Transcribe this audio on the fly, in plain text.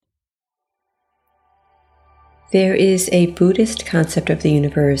There is a Buddhist concept of the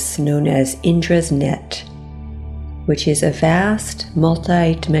universe known as Indra's net, which is a vast,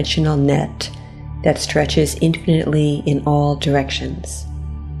 multi-dimensional net that stretches infinitely in all directions.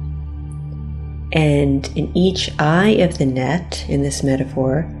 And in each eye of the net, in this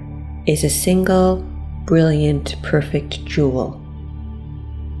metaphor, is a single, brilliant, perfect jewel.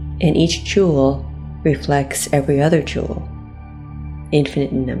 And each jewel reflects every other jewel,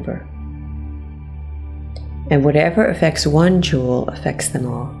 infinite in number. And whatever affects one jewel affects them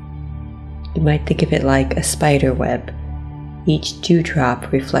all. You might think of it like a spider web, each dewdrop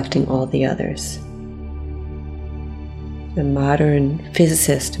reflecting all the others. A modern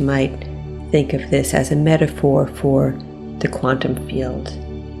physicist might think of this as a metaphor for the quantum field,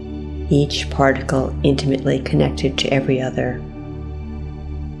 each particle intimately connected to every other.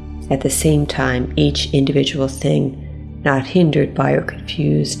 At the same time, each individual thing not hindered by or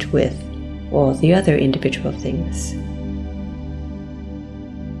confused with all the other individual things.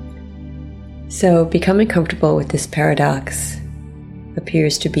 So, becoming comfortable with this paradox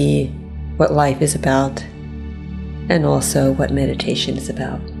appears to be what life is about, and also what meditation is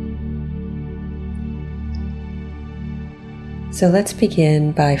about. So let's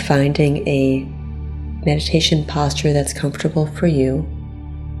begin by finding a meditation posture that's comfortable for you.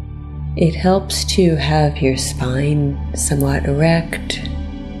 It helps to have your spine somewhat erect,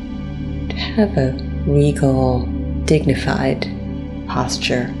 to have a regal, dignified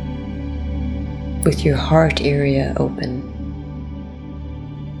posture with your heart area open.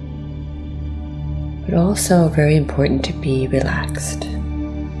 But also very important to be relaxed.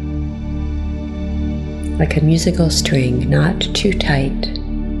 Like a musical string, not too tight,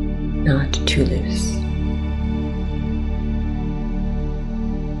 not too loose.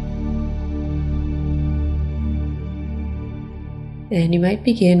 And you might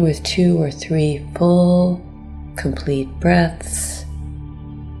begin with 2 or 3 full, complete breaths.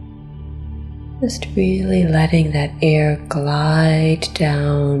 Just really letting that air glide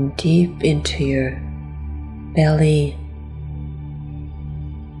down deep into your belly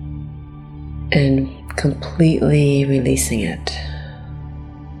and completely releasing it.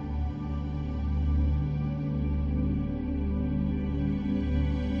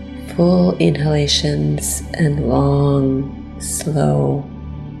 Full inhalations and long, slow,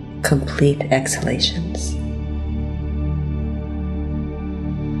 complete exhalations.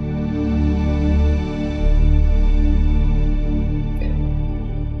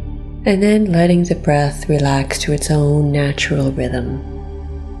 And then letting the breath relax to its own natural rhythm.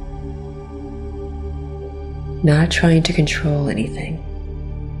 Not trying to control anything.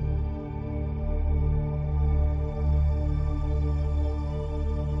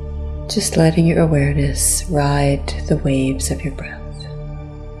 Just letting your awareness ride the waves of your breath.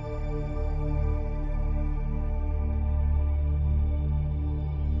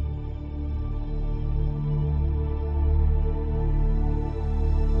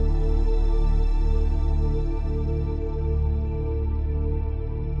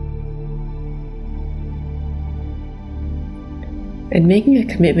 And making a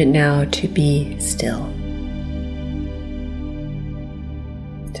commitment now to be still.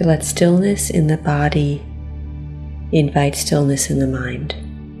 To let stillness in the body invite stillness in the mind.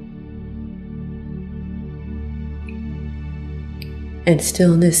 And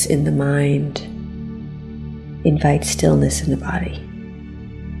stillness in the mind invite stillness in the body.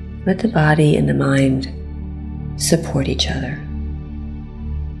 Let the body and the mind support each other.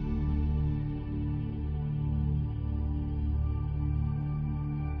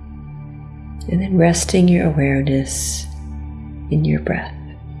 And then resting your awareness in your breath.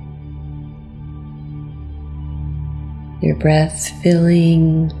 Your breath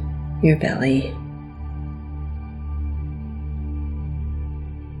filling your belly.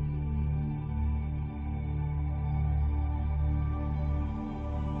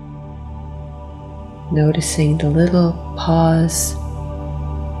 Noticing the little pause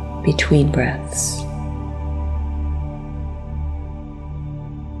between breaths.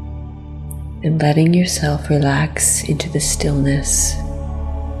 And letting yourself relax into the stillness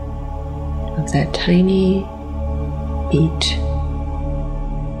of that tiny beat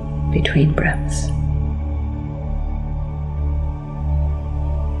between breaths.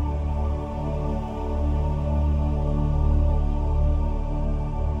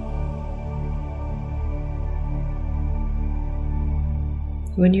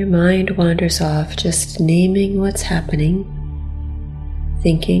 When your mind wanders off, just naming what's happening,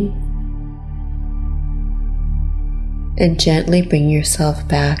 thinking, and gently bring yourself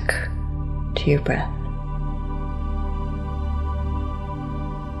back to your breath.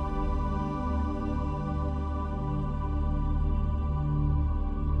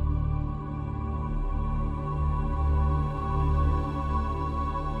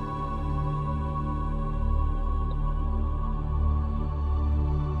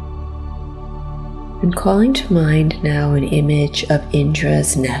 And calling to mind now an image of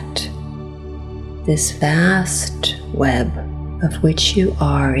Indra's net, this vast web of which you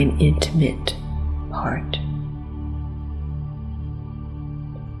are an intimate part.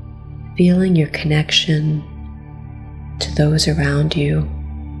 Feeling your connection to those around you,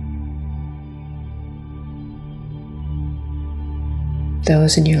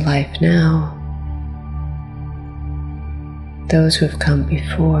 those in your life now, those who have come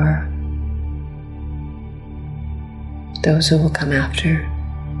before, those who will come after.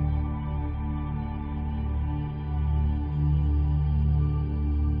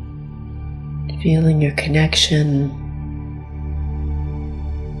 Feeling your connection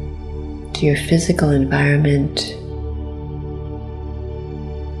to your physical environment,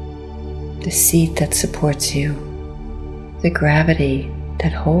 the seat that supports you, the gravity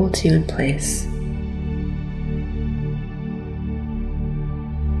that holds you in place.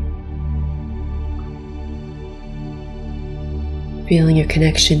 Feeling your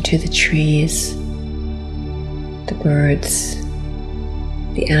connection to the trees, the birds,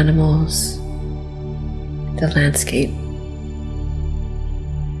 the animals, the landscape.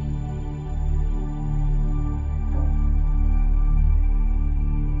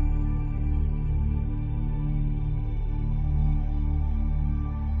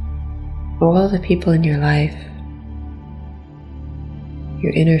 All the people in your life,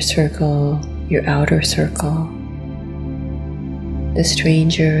 your inner circle, your outer circle, the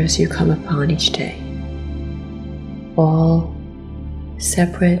strangers you come upon each day, all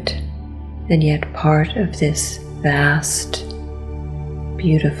separate and yet part of this vast,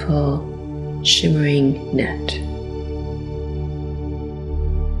 beautiful, shimmering net.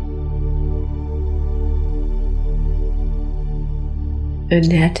 A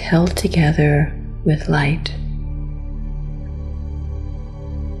net held together with light.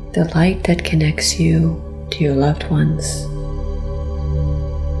 The light that connects you to your loved ones,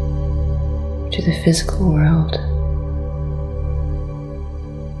 to the physical world,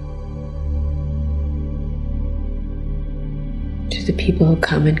 to the people who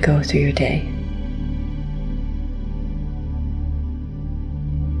come and go through your day.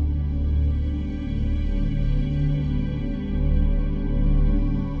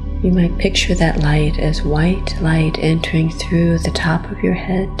 You might picture that light as white light entering through the top of your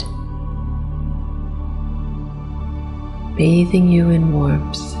head, bathing you in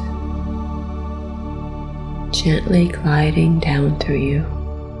warmth, gently gliding down through you,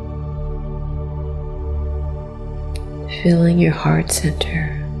 filling your heart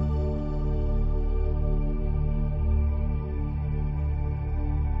center,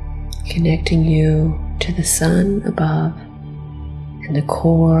 connecting you to the sun above and the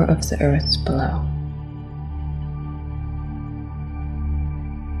core of the earth below.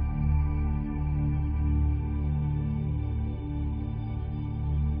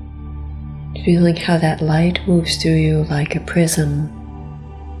 Feeling how that light moves through you like a prism,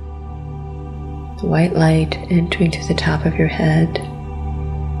 the white light entering through the top of your head.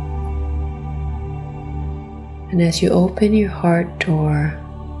 And as you open your heart door,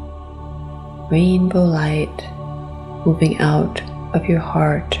 rainbow light moving out of your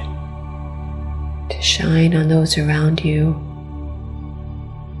heart to shine on those around you.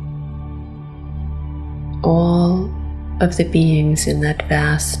 All of the beings in that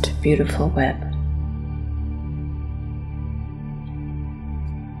vast, beautiful web.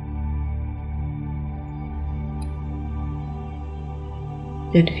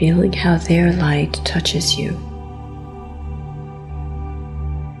 And feeling how their light touches you.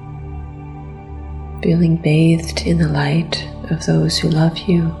 Feeling bathed in the light of those who love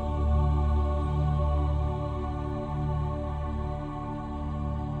you.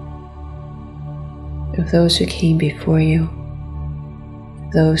 Of those who came before you,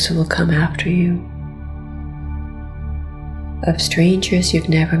 those who will come after you, of strangers you've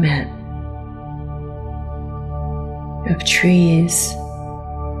never met, of trees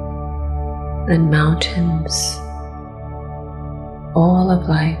and mountains, all of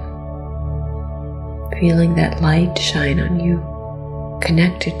life, feeling that light shine on you,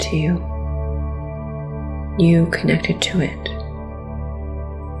 connected to you, you connected to it.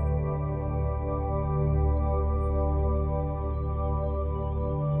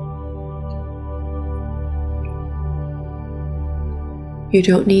 You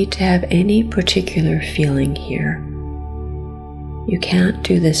don't need to have any particular feeling here. You can't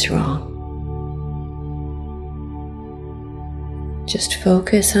do this wrong. Just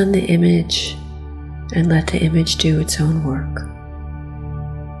focus on the image and let the image do its own work.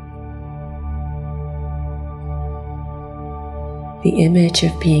 The image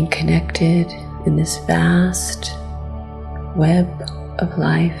of being connected in this vast web of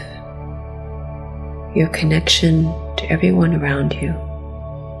life, your connection to everyone around you.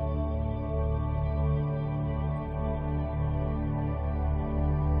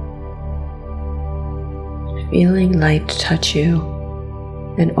 Feeling light touch you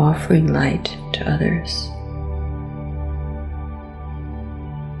and offering light to others.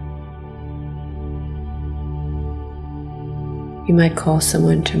 You might call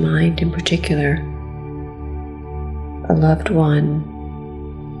someone to mind in particular, a loved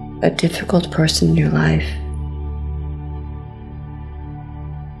one, a difficult person in your life,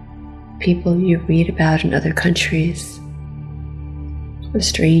 people you read about in other countries, a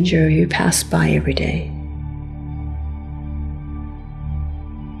stranger you pass by every day.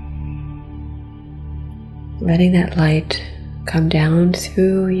 Letting that light come down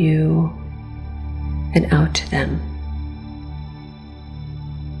through you and out to them.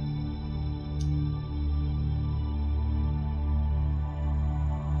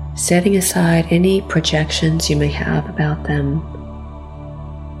 Setting aside any projections you may have about them.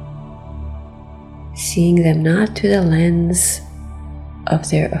 Seeing them not through the lens of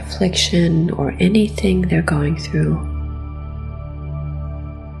their affliction or anything they're going through.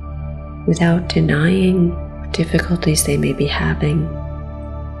 Without denying difficulties they may be having,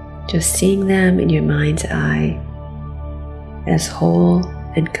 just seeing them in your mind's eye as whole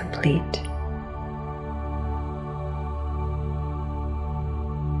and complete.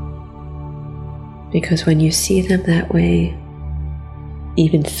 Because when you see them that way,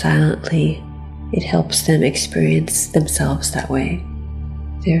 even silently, it helps them experience themselves that way,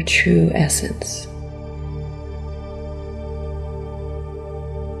 their true essence.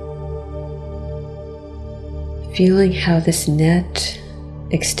 Feeling how this net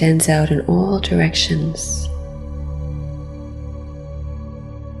extends out in all directions,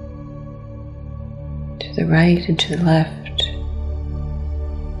 to the right and to the left,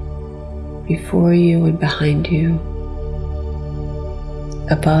 before you and behind you,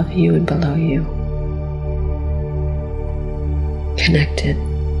 above you and below you, connected,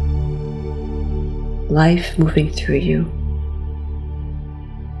 life moving through you.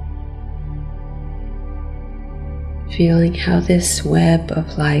 Feeling how this web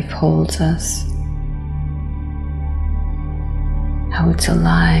of life holds us, how it's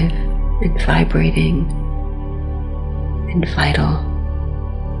alive and vibrating and vital.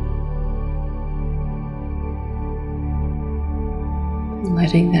 And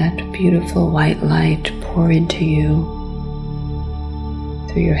letting that beautiful white light pour into you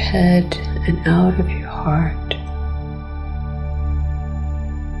through your head and out of your heart.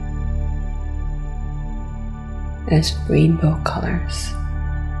 As rainbow colors.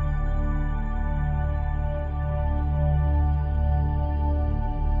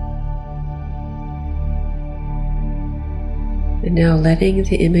 And now letting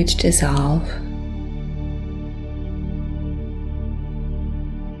the image dissolve,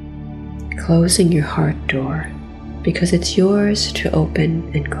 closing your heart door because it's yours to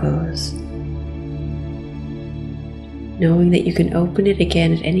open and close. Knowing that you can open it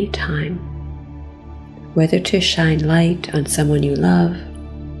again at any time, whether to shine light on someone you love,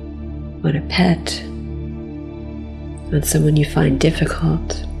 on a pet, on someone you find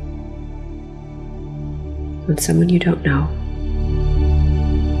difficult, on someone you don't know.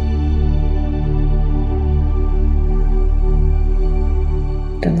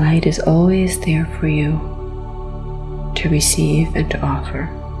 The light is always there for you to receive and to offer.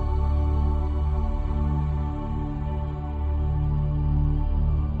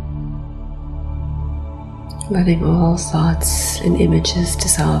 Letting all thoughts and images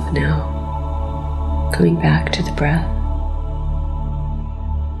dissolve now, coming back to the breath.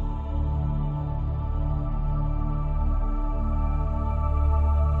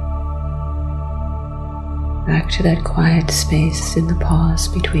 Back to that quiet space in the pause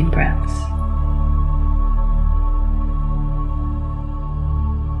between breaths.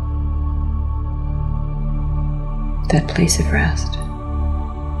 That place of rest.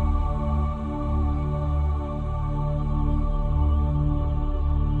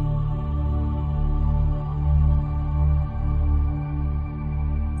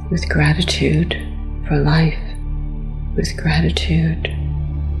 With gratitude for life, with gratitude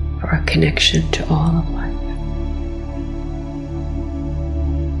for our connection to all of life.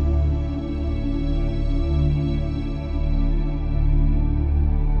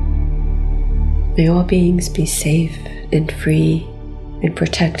 May all beings be safe and free and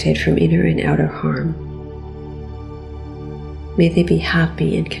protected from inner and outer harm. May they be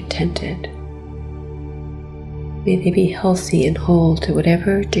happy and contented. May they be healthy and whole to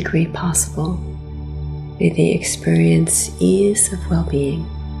whatever degree possible. May they experience ease of well-being.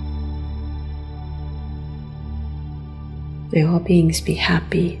 May all beings be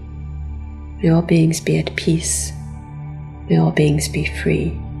happy. May all beings be at peace. May all beings be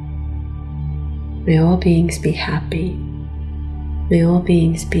free. May all beings be happy. May all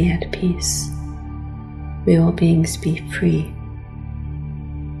beings be at peace. May all beings be free.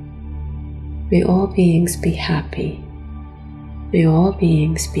 May all beings be happy. May all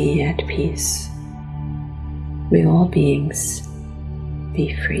beings be at peace. May all beings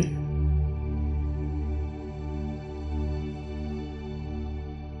be free.